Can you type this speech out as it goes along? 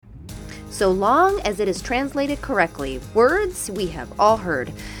so long as it is translated correctly. Words we have all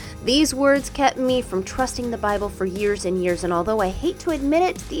heard. These words kept me from trusting the Bible for years and years, and although I hate to admit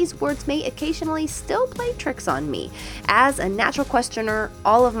it, these words may occasionally still play tricks on me. As a natural questioner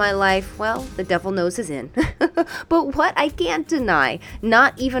all of my life, well, the devil knows is in. But what I can't deny,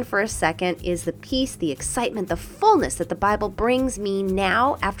 not even for a second, is the peace, the excitement, the fullness that the Bible brings me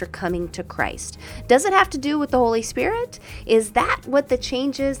now after coming to Christ. Does it have to do with the Holy Spirit? Is that what the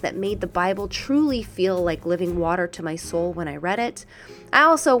changes that made the Bible truly feel like living water to my soul when I read it? I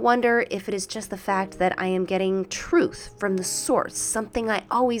also wonder if it is just the fact that I am getting truth from the source, something I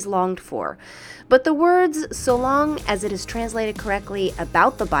always longed for. But the words, so long as it is translated correctly,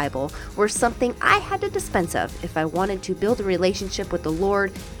 about the Bible were something I had to dispense of if I wanted to build a relationship with the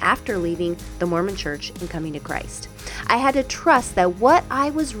Lord after leaving the Mormon Church and coming to Christ. I had to trust that what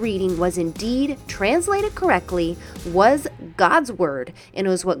I was reading was indeed translated correctly, was God's word, and it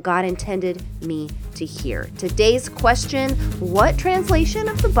was what God intended me to hear. Today's question: what translation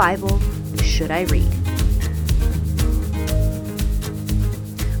of the Bible should I read?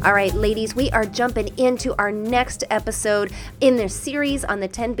 All right, ladies, we are jumping into our next episode in this series on the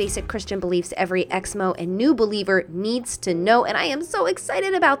 10 basic Christian beliefs every Exmo and new believer needs to know. And I am so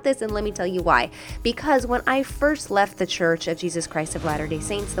excited about this, and let me tell you why. Because when I first left the Church of Jesus Christ of Latter-day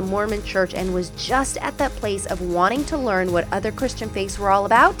Saints, the Mormon Church, and was just at that place of wanting to learn what other Christian faiths were all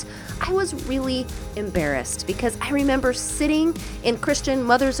about, I was really embarrassed because I remember sitting in Christian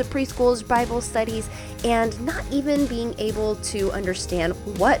Mothers of Preschools Bible studies and not even being able to understand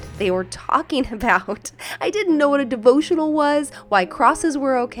what they were talking about. I didn't know what a devotional was, why crosses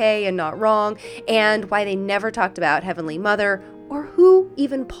were okay and not wrong, and why they never talked about Heavenly Mother or who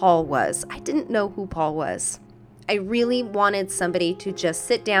even Paul was. I didn't know who Paul was. I really wanted somebody to just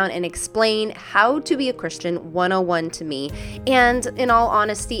sit down and explain how to be a Christian 101 to me. And in all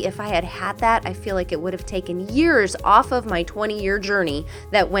honesty, if I had had that, I feel like it would have taken years off of my 20-year journey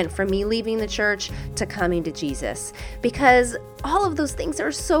that went from me leaving the church to coming to Jesus. Because all of those things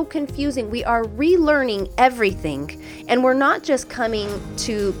are so confusing. We are relearning everything, and we're not just coming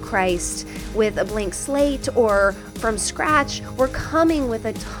to Christ with a blank slate or from scratch. We're coming with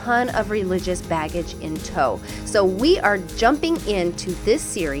a ton of religious baggage in tow. So we are jumping into this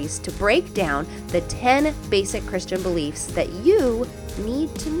series to break down the 10 basic Christian beliefs that you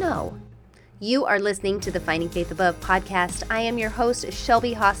need to know. You are listening to the Finding Faith Above podcast. I am your host,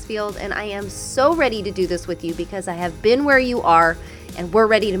 Shelby Hosfield, and I am so ready to do this with you because I have been where you are, and we're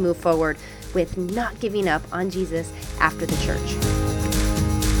ready to move forward with not giving up on Jesus after the church.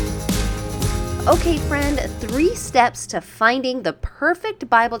 Okay, friend, 3 steps to finding the perfect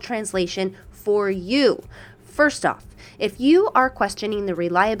Bible translation for you. First off, if you are questioning the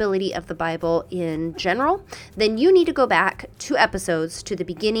reliability of the Bible in general, then you need to go back 2 episodes to the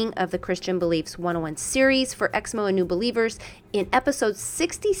beginning of the Christian Beliefs 101 series for Exmo and new believers. In episode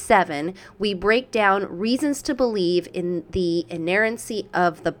 67, we break down reasons to believe in the inerrancy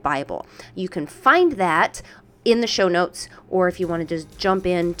of the Bible. You can find that in the show notes, or if you want to just jump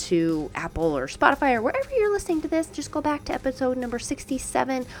into Apple or Spotify or wherever you're listening to this, just go back to episode number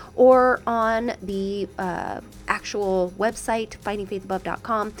 67 or on the actual website,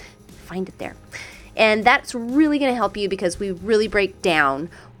 findingfaithabove.com. Find it there. And that's really going to help you because we really break down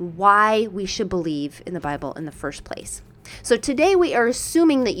why we should believe in the Bible in the first place. So today we are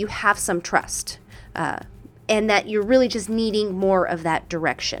assuming that you have some trust and that you're really just needing more of that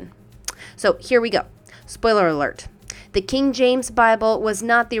direction. So here we go. Spoiler alert. The King James Bible was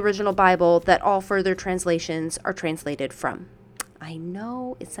not the original Bible that all further translations are translated from. I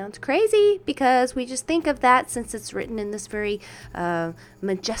know it sounds crazy because we just think of that since it's written in this very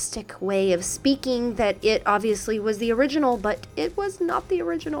majestic way of speaking that it obviously was the original, but it was not the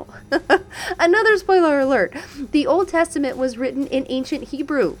original. Another spoiler alert. The Old Testament was written in ancient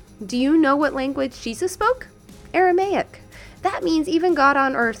Hebrew. Do you know what language Jesus spoke? Aramaic. That means even God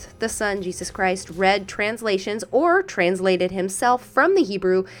on earth, the Son, Jesus Christ, read translations or translated himself from the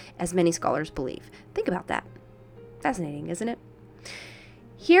Hebrew, as many scholars believe. Think about that. Fascinating, isn't it?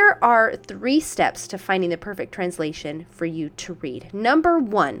 Here are 3 steps to finding the perfect translation for you to read. Number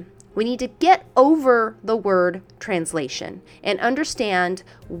 1, we need to get over the word translation and understand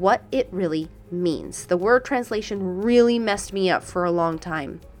what it really means. The word translation really messed me up for a long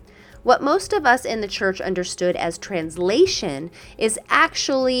time. What most of us in the church understood as translation is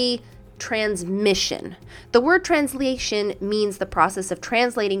actually transmission. The word translation means the process of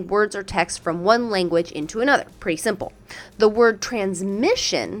translating words or text from one language into another. Pretty simple. The word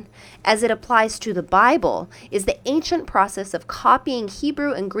transmission, as it applies to the Bible, is the ancient process of copying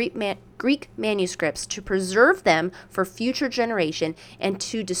Hebrew and Greek Greek manuscripts to preserve them for future generation and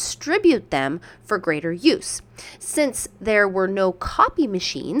to distribute them for greater use. Since there were no copy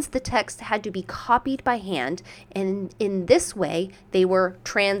machines, the text had to be copied by hand, and in this way, they were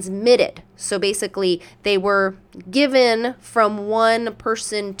transmitted. So basically, they were given from one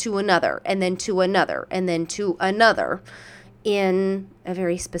person to another, and then to another, and then to another in a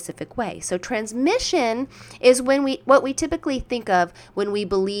very specific way. So transmission is what we typically think of when we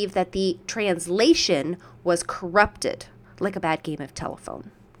believe that the translation was corrupted, like a bad game of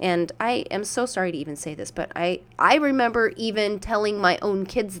telephone. And I am so sorry to even say this, but I remember even telling my own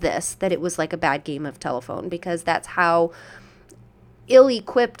kids this, that it was like a bad game of telephone, because that's how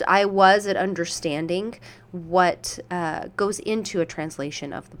ill-equipped I was at understanding what goes into a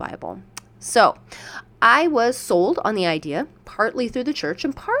translation of the Bible. So I was sold on the idea, partly through the church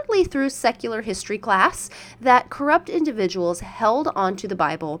and partly through secular history class, that corrupt individuals held onto the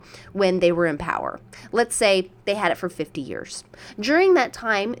Bible when they were in power. Let's say they had it for 50 years. During that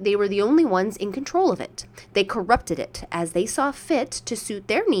time, they were the only ones in control of it. They corrupted it as they saw fit to suit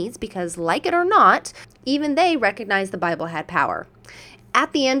their needs because, like it or not, even they recognized the Bible had power.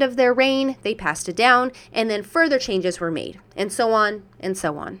 At the end of their reign, they passed it down, and then further changes were made, and so on and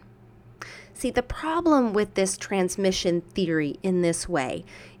so on. See, the problem with this transmission theory in this way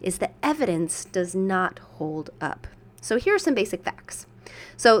is the evidence does not hold up. So here are some basic facts.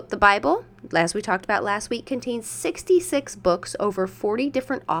 So the Bible, as we talked about last week, contains 66 books over 40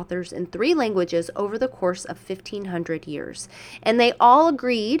 different authors in 3 languages over the course of 1,500 years. And they all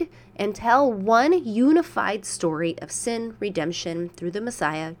agreed and tell one unified story of sin, redemption through the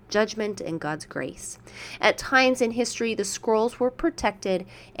Messiah, judgment, and God's grace. At times in history, the scrolls were protected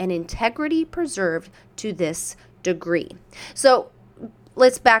and integrity preserved to this degree. So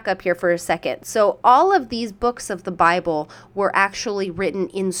let's back up here for a second. So all of these books of the Bible were actually written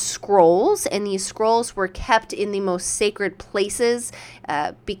in scrolls, and these scrolls were kept in the most sacred places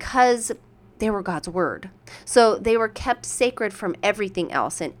because they were God's word. So they were kept sacred from everything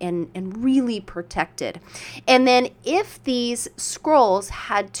else and really protected. And then if these scrolls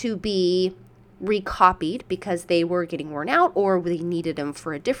had to be recopied because they were getting worn out or they needed them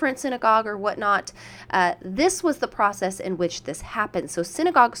for a different synagogue or whatnot, this was the process in which this happened. So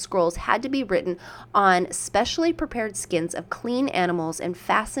synagogue scrolls had to be written on specially prepared skins of clean animals and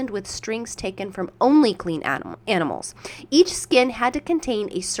fastened with strings taken from only clean animals. Each skin had to contain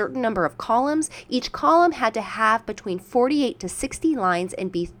a certain number of columns. Each column had to have between 48 to 60 lines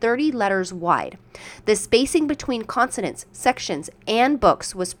and be 30 letters wide. The spacing between consonants, sections, and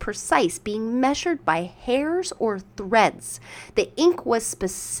books was precise, being measured by hairs or threads. The ink was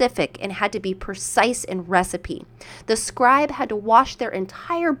specific and had to be precise in recipe. The scribe had to wash their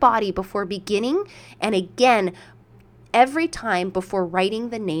entire body before beginning and again every time before writing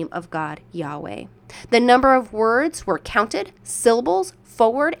the name of God, Yahweh. The number of words were counted, syllables,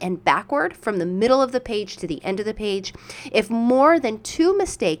 forward and backward from the middle of the page to the end of the page. If more than 2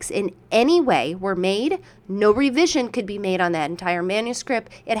 mistakes in any way were made, no revision could be made on that entire manuscript.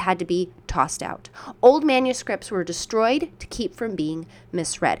 It had to be tossed out. Old manuscripts were destroyed to keep from being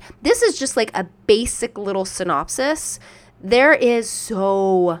misread. This is just like a basic little synopsis. There is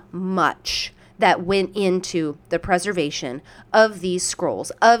so much that went into the preservation of these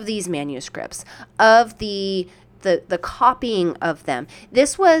scrolls, of these manuscripts, of the copying of them.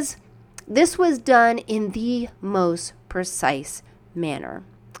 This was done in the most precise manner.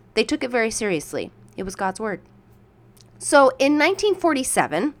 They took it very seriously. It was God's word. So in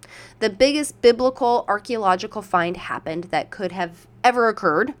 1947, the biggest biblical archaeological find happened that could have ever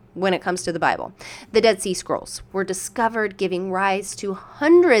occurred when it comes to the Bible. The Dead Sea Scrolls were discovered, giving rise to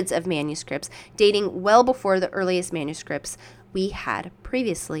hundreds of manuscripts dating well before the earliest manuscripts we had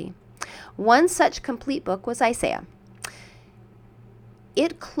previously. One such complete book was Isaiah.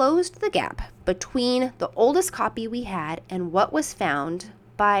 It closed the gap between the oldest copy we had and what was found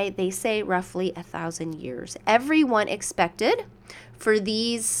by, they say, roughly 1,000 years. Everyone expected for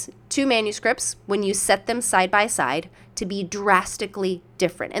these 2 manuscripts, when you set them side by side, to be drastically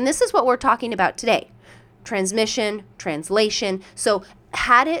different. And this is what we're talking about today. Transmission, translation. So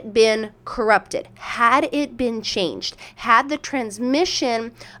had it been corrupted, had it been changed, had the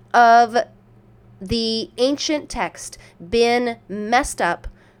transmission of the ancient text been messed up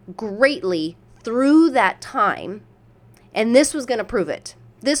greatly through that time, and this was going to prove it.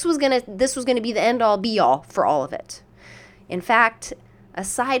 This was going to be the end all be all for all of it. In fact,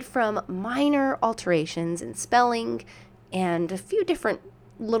 aside from minor alterations in spelling and a few different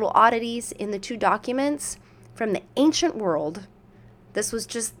little oddities in the 2 documents from the ancient world, this was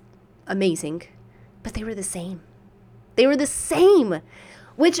just amazing. But they were the same. They were the same.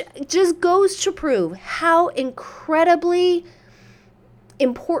 which just goes to prove how incredibly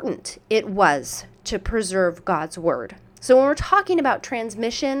important it was to preserve God's word. So when we're talking about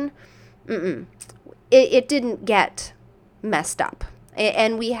transmission, it didn't get messed up.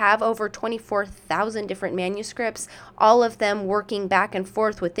 And we have over 24,000 different manuscripts, all of them working back and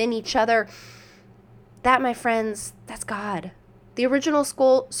forth within each other. That, my friends, that's God. The original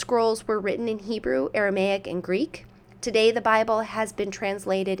scrolls were written in Hebrew, Aramaic, and Greek. Today, the Bible has been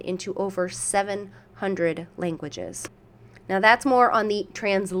translated into over 700 languages. Now, that's more on the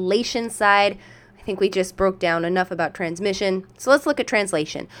translation side. I think we just broke down enough about transmission. So let's look at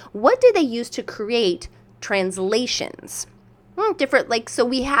translation. What did they use to create translations? So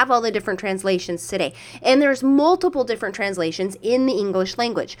we have all the different translations today, and there's multiple different translations in the English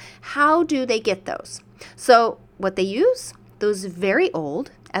language. How do they get those? So what they use, those very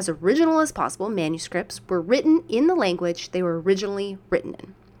old, as original as possible manuscripts were written in the language they were originally written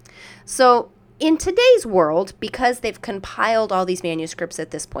in. So in today's world, because they've compiled all these manuscripts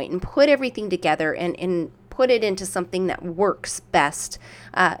at this point and put everything together and put it into something that works best,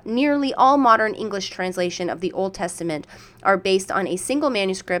 nearly all modern English translation of the Old Testament are based on a single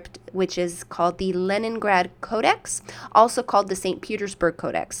manuscript, which is called the Leningrad Codex, also called the St. Petersburg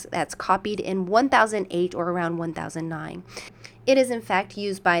Codex. That's copied in 1008 or around 1009. It is in fact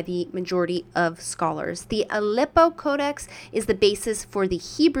used by the majority of scholars. The Aleppo Codex is the basis for the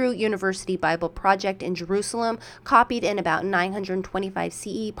Hebrew University Bible Project in Jerusalem, copied in about 925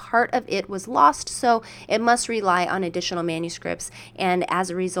 CE. Part of it was lost, so it must rely on additional manuscripts, and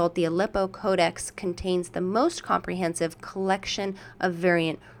as a result, the Aleppo Codex contains the most comprehensive collection of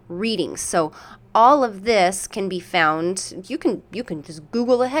variant readings. So all of this can be found, you can just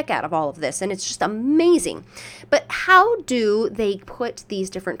Google the heck out of all of this, and it's just amazing. But how do they put these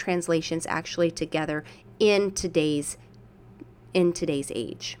different translations actually together in today's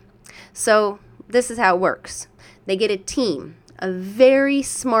age? So this is how it works. They get a team of very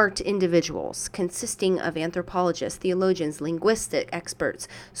smart individuals consisting of anthropologists, theologians, linguistic experts,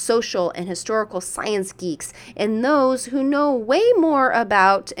 social and historical science geeks, and those who know way more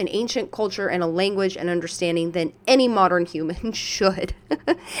about an ancient culture and a language and understanding than any modern human should.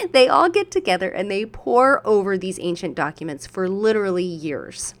 They all get together and they pore over these ancient documents for literally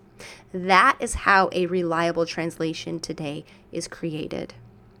years. That is how a reliable translation today is created.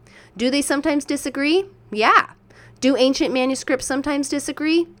 Do they sometimes disagree? Yeah. Do ancient manuscripts sometimes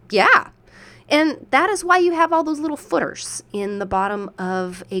disagree? Yeah. And that is why you have all those little footers in the bottom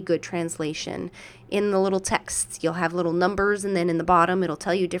of a good translation. In the little texts, you'll have little numbers, and then in the bottom, it'll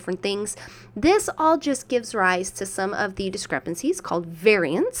tell you different things. This all just gives rise to some of the discrepancies called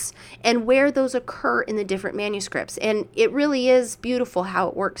variants and where those occur in the different manuscripts. And it really is beautiful how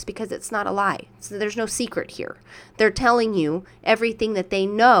it works because it's not a lie. So there's no secret here. They're telling you everything that they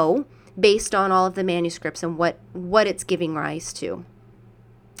know based on all of the manuscripts and what it's giving rise to.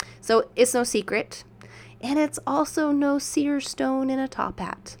 So it's no secret, and it's also no seer stone in a top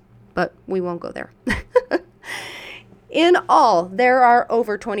hat, but we won't go there. In all, there are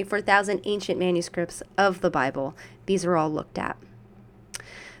over 24,000 ancient manuscripts of the Bible. These are all looked at.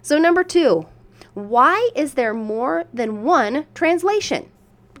 So number 2, why is there more than one translation?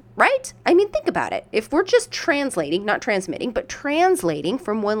 Right? I mean, think about it. If we're just translating, not transmitting, but translating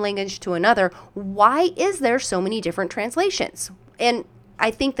from one language to another, why is there so many different translations? And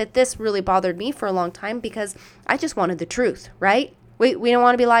I think that this really bothered me for a long time because I just wanted the truth, right? We don't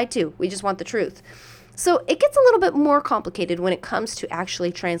want to be lied to. We just want the truth. So it gets a little bit more complicated when it comes to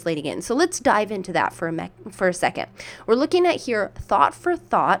actually translating it. And so let's dive into that for a second. We're looking at here thought for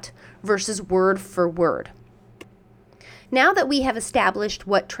thought versus word for word. Now that we have established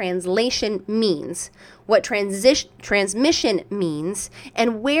what translation means, what transmission means,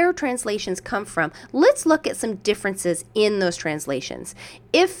 and where translations come from, let's look at some differences in those translations.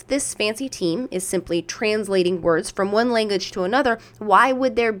 If this fancy team is simply translating words from one language to another, why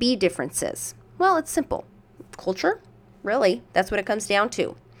would there be differences? Well, it's simple. Culture, really, that's what it comes down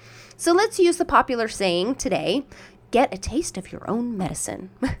to. So let's use the popular saying today, get a taste of your own medicine.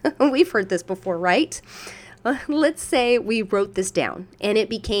 We've heard this before, right? Let's say we wrote this down and it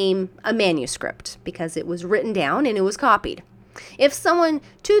became a manuscript because it was written down and it was copied. If someone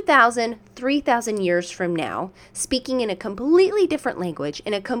 2,000, 3,000 years from now, speaking in a completely different language,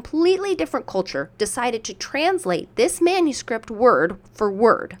 in a completely different culture, decided to translate this manuscript word for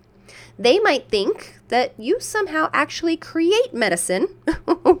word, they might think that you somehow actually create medicine,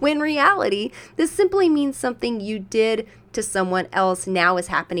 when in reality, this simply means something you did to someone else now is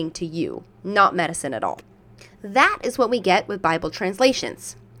happening to you, not medicine at all. That is what we get with Bible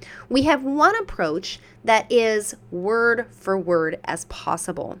translations. We have one approach that is word for word as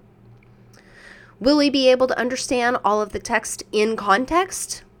possible. Will we be able to understand all of the text in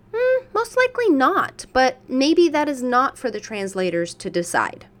context? Most likely not, but maybe that is not for the translators to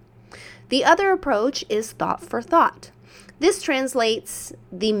decide. The other approach is thought for thought. This translates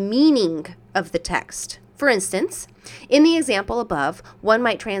the meaning of the text. For instance, in the example above, one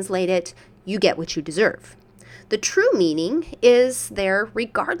might translate it, "You get what you deserve." The true meaning is there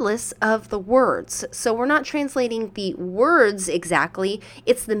regardless of the words. So we're not translating the words exactly,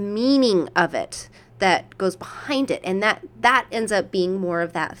 it's the meaning of it that goes behind it, and that ends up being more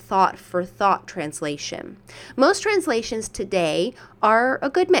of that thought for thought translation. Most translations today are a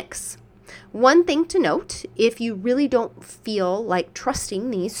good mix. One thing to note, if you really don't feel like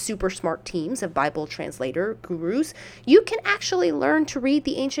trusting these super smart teams of Bible translator gurus, you can actually learn to read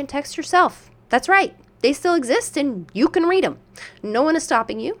the ancient text yourself. That's right. They still exist and you can read them. No one is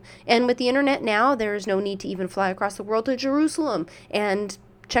stopping you. And with the internet now, there is no need to even fly across the world to Jerusalem and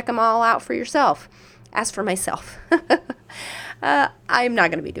check them all out for yourself. As for myself, I'm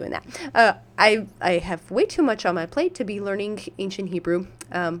not going to be doing that. I have way too much on my plate to be learning ancient Hebrew,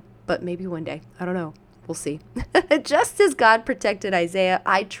 but maybe one day. I don't know. We'll see. Just as God protected Isaiah,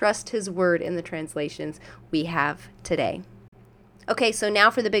 I trust his word in the translations we have today. Okay, so now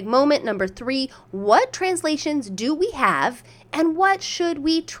for the big moment, number 3, what translations do we have and what should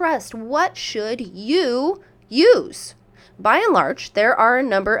we trust? What should you use? By and large, there are a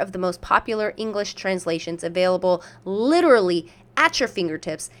number of the most popular English translations available literally at your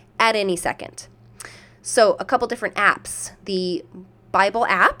fingertips at any second. So a couple different apps. The Bible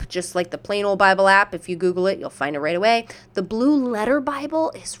app, just like the plain old Bible app. If you Google it, you'll find it right away. The Blue Letter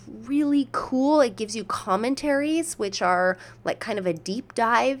Bible is really cool. It gives you commentaries, which are like kind of a deep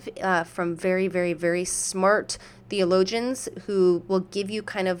dive from very, very, very smart theologians who will give you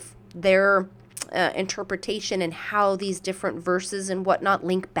kind of their interpretation and how these different verses and whatnot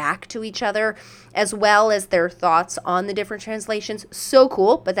link back to each other, as well as their thoughts on the different translations. So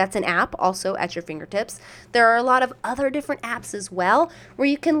cool, but that's an app also at your fingertips. There are a lot of other different apps as well where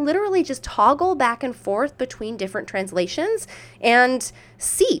you can literally just toggle back and forth between different translations and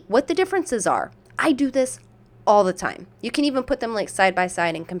see what the differences are. I do this all the time. You can even put them like side by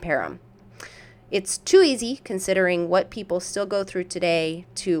side and compare them. It's too easy, considering what people still go through today,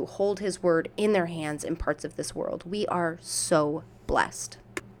 to hold his word in their hands in parts of this world. We are so blessed.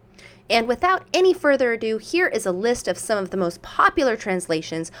 And without any further ado, here is a list of some of the most popular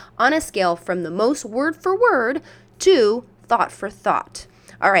translations on a scale from the most word for word to thought for thought.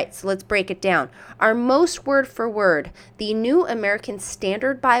 All right, so let's break it down. Our most word for word, the New American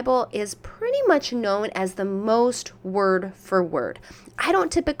Standard Bible, is pretty much known as the most word for word. I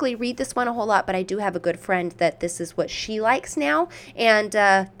don't typically read this one a whole lot, but I do have a good friend that this is what she likes now, and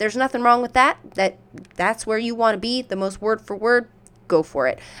there's nothing wrong with that. That's where you want to be, the most word for word. Go for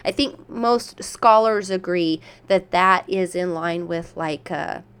it. I think most scholars agree that that is in line with like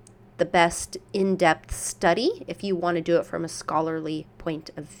the best in-depth study if you want to do it from a scholarly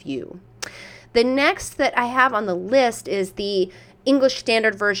point of view. The next that I have on the list is the English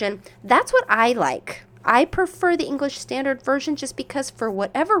Standard Version. That's what I like. I prefer the English Standard Version just because for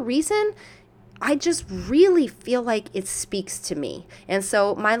whatever reason, I just really feel like it speaks to me. And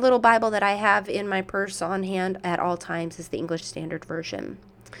so my little Bible that I have in my purse on hand at all times is the English Standard Version.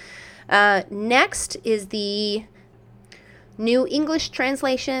 Next is the New English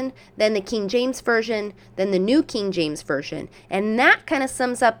Translation, then the King James Version, then the New King James Version. And that kind of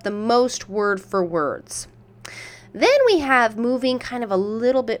sums up the most word for words. Then we have, moving kind of a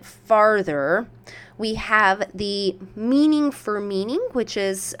little bit farther, we have the meaning for meaning, which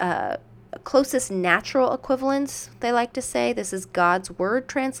is closest natural equivalence, they like to say. This is God's Word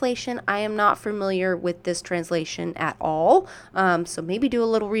translation. I am not familiar with this translation at all, so maybe do a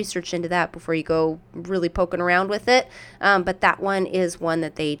little research into that before you go really poking around with it, but that one is one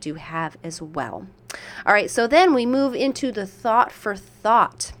that they do have as well. All right, so then we move into the thought for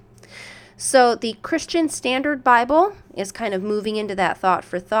thought. So the Christian Standard Bible is kind of moving into that thought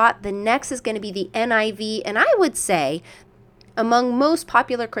for thought. The next is going to be the NIV, and I would say among most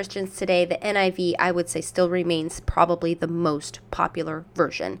popular Christians today, the NIV, I would say, still remains probably the most popular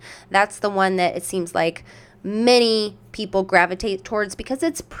version. That's the one that it seems like many people gravitate towards because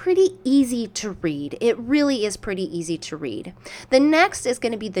it's pretty easy to read. It really is pretty easy to read. The next is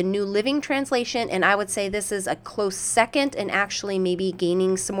going to be the New Living Translation, and I would say this is a close second and actually maybe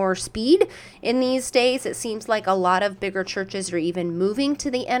gaining some more speed in these days. It seems like a lot of bigger churches are even moving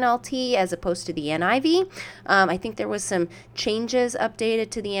to the NLT as opposed to the NIV. I think there was some changes updated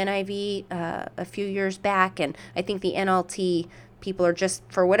to the NIV a few years back, and I think the NLT People are just,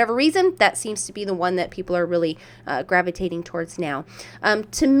 for whatever reason, that seems to be the one that people are really gravitating towards now.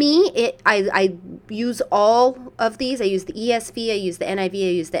 To me, I use all of these. I use the ESV, I use the NIV,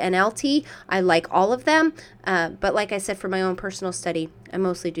 I use the NLT. I like all of them. But like I said, for my own personal study, I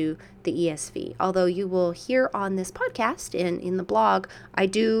mostly do the ESV. Although you will hear on this podcast and in the blog, I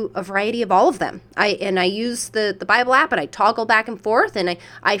do a variety of all of them. I use the Bible app, and I toggle back and forth, and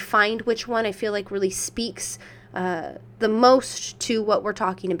I find which one I feel like really speaks the most to what we're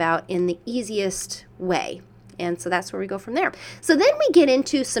talking about in the easiest way. And so that's where we go from there. So then we get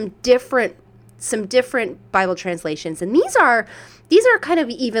into some different Bible translations, and these are kind of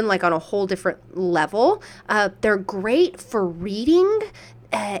even like on a whole different level. They're great for reading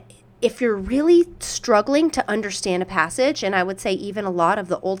if you're really struggling to understand a passage, and I would say even a lot of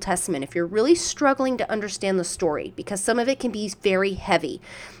the Old Testament, if you're really struggling to understand the story, because some of it can be very heavy,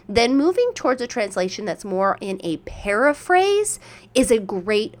 then moving towards a translation that's more in a paraphrase is a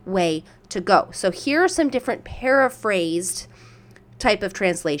great way to go. So here are some different paraphrased type of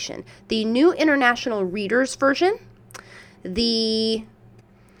translation. The New International Reader's Version, the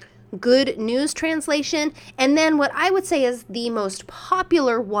Good News Translation, and then what I would say is the most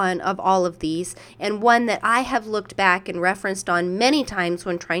popular one of all of these, and one that I have looked back and referenced on many times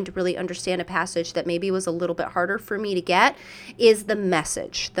when trying to really understand a passage that maybe was a little bit harder for me to get, is the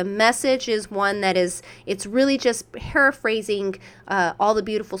Message. The Message is one that it's really just paraphrasing all the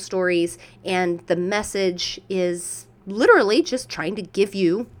beautiful stories, and the message is literally just trying to give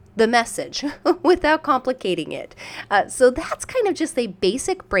you the message without complicating it. So that's kind of just a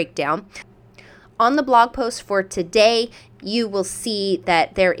basic breakdown. On the blog post for today, you will see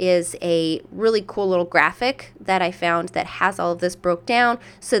that there is a really cool little graphic that I found that has all of this broke down,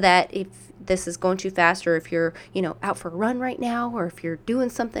 so that if this is going too fast, or if you're, out for a run right now, or if you're doing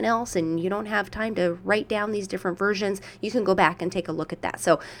something else and you don't have time to write down these different versions, you can go back and take a look at that.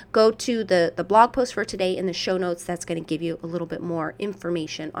 So go to the blog post for today in the show notes. That's going to give you a little bit more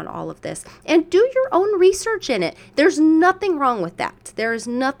information on all of this, and do your own research in it. There's nothing wrong with that. There is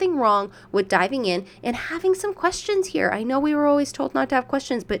nothing wrong with diving in and having some questions here. I know we were always told not to have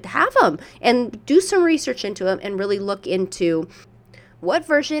questions, but have them and do some research into them and really look into what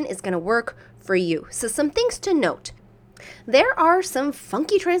version is going to work for you. So some things to note. There are some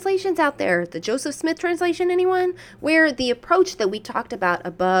funky translations out there. The Joseph Smith translation, anyone? Where the approach that we talked about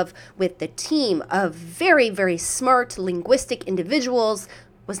above with the team of very, very smart linguistic individuals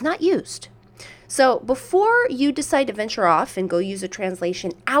was not used. So before you decide to venture off and go use a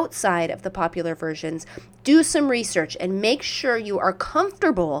translation outside of the popular versions, do some research and make sure you are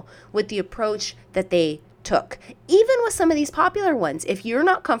comfortable with the approach that they took. Even with some of these popular ones, if you're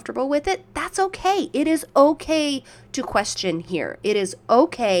not comfortable with it, that's okay. It is okay to question here. It is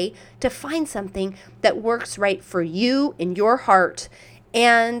okay to find something that works right for you in your heart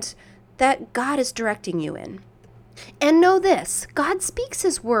and that God is directing you in. And know this, God speaks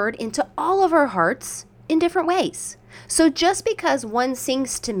His word into all of our hearts in different ways. So just because one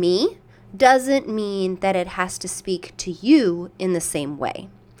sings to me doesn't mean that it has to speak to you in the same way.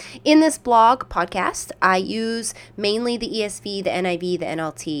 In this blog podcast, I use mainly the ESV, the NIV, the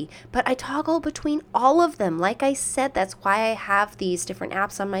NLT, but I toggle between all of them. Like I said, that's why I have these different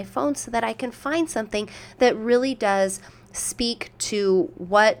apps on my phone, so that I can find something that really does speak to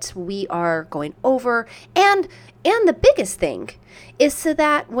what we are going over. And the biggest thing is so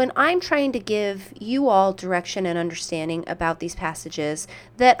that when I'm trying to give you all direction and understanding about these passages,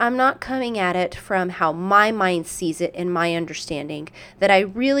 that I'm not coming at it from how my mind sees it and my understanding, that I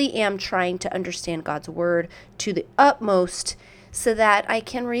really am trying to understand God's word to the utmost, so that I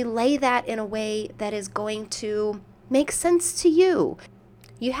can relay that in a way that is going to make sense to you.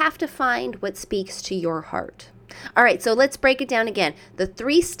 You have to find what speaks to your heart. All right, so let's break it down again. The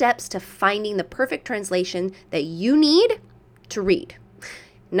 3 steps to finding the perfect translation that you need to read.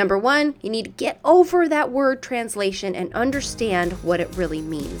 Number 1, you need to get over that word translation and understand what it really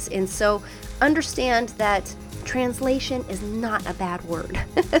means. And so understand that translation is not a bad word.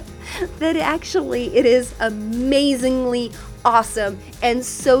 That actually it is amazingly awesome and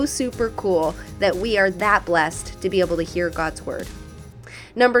so super cool that we are that blessed to be able to hear God's word.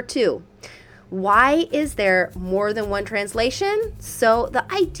 Number 2, why is there more than one translation? So the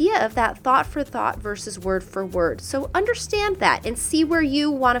idea of that thought for thought versus word for word. So understand that and see where you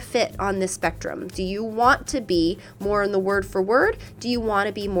want to fit on this spectrum. Do you want to be more in the word for word? Do you want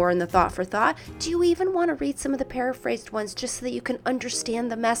to be more in the thought for thought? Do you even want to read some of the paraphrased ones just so that you can understand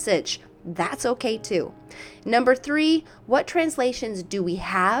the message? That's okay too. Number 3, what translations do we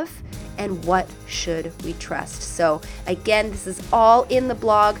have and what should we trust? So again, this is all in the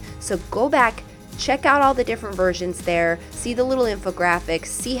blog. So go back, check out all the different versions there, see the little infographics,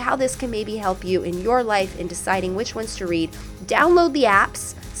 see how this can maybe help you in your life in deciding which ones to read. Download the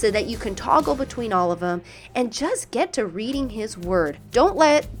apps so that you can toggle between all of them and just get to reading His Word. Don't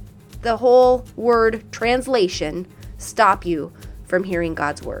let the whole word translation stop you from hearing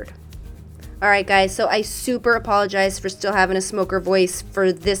God's Word. All right, guys, so I super apologize for still having a smoker voice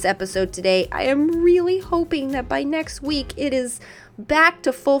for this episode today. I am really hoping that by next week it is back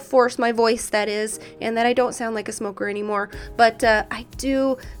to full force, my voice that is, and that I don't sound like a smoker anymore. But I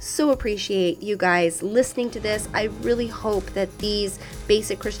do so appreciate you guys listening to this. I really hope that these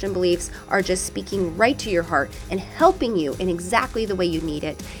basic Christian beliefs are just speaking right to your heart and helping you in exactly the way you need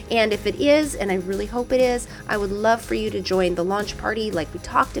it. And if it is, and I really hope it is, I would love for you to join the launch party like we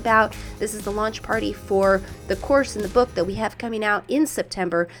talked about. This is the launch party for the course and the book that we have coming out in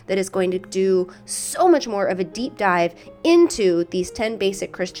September that is going to do so much more of a deep dive into these 10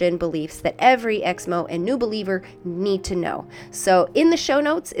 basic Christian beliefs that every Exmo and new believer need to know. So in the show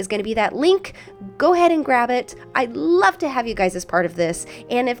notes is going to be that link. Go ahead and grab it. I'd love to have you guys as part of this.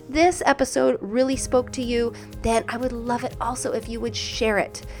 And if this episode really spoke to you, then I would love it also if you would share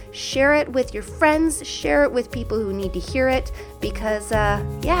it. Share it with your friends, share it with people who need to hear it, because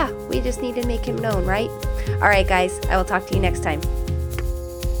we just need to make Him known, right? All right, guys, I will talk to you next time.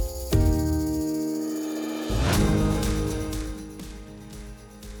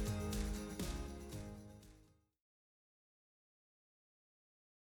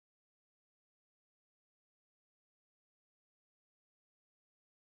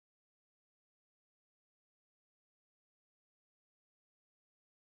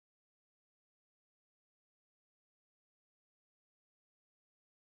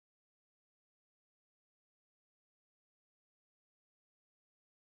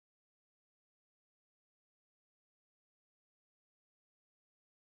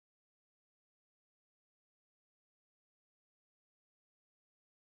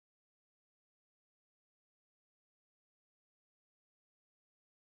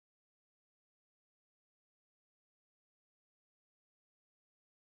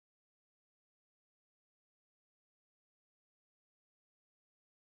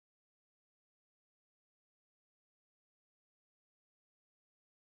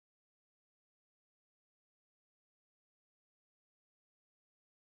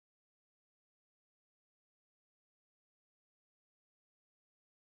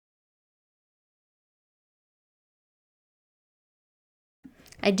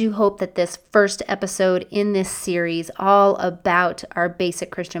 I do hope that this first episode in this series, all about our basic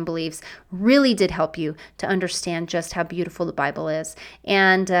Christian beliefs, really did help you to understand just how beautiful the Bible is.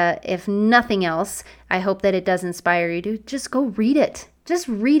 And if nothing else, I hope that it does inspire you to just go read it. Just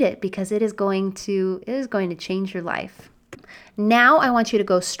read it, because it is going to change your life. Now I want you to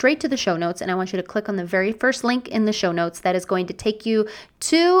go straight to the show notes, and I want you to click on the very first link in the show notes that is going to take you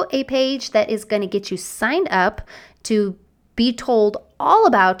to a page that is going to get you signed up to be told all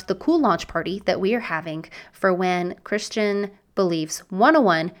about the cool launch party that we are having for when Christian Beliefs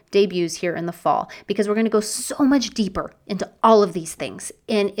 101 debuts here in the fall, because we're going to go so much deeper into all of these things.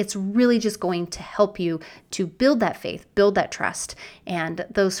 And it's really just going to help you to build that faith, build that trust, and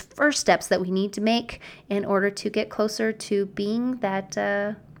those first steps that we need to make in order to get closer to being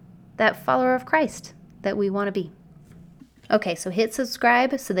that follower of Christ that we want to be. Okay, so hit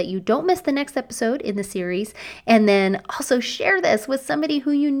subscribe so that you don't miss the next episode in the series, and then also share this with somebody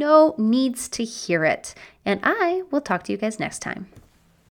who you know needs to hear it. And I will talk to you guys next time.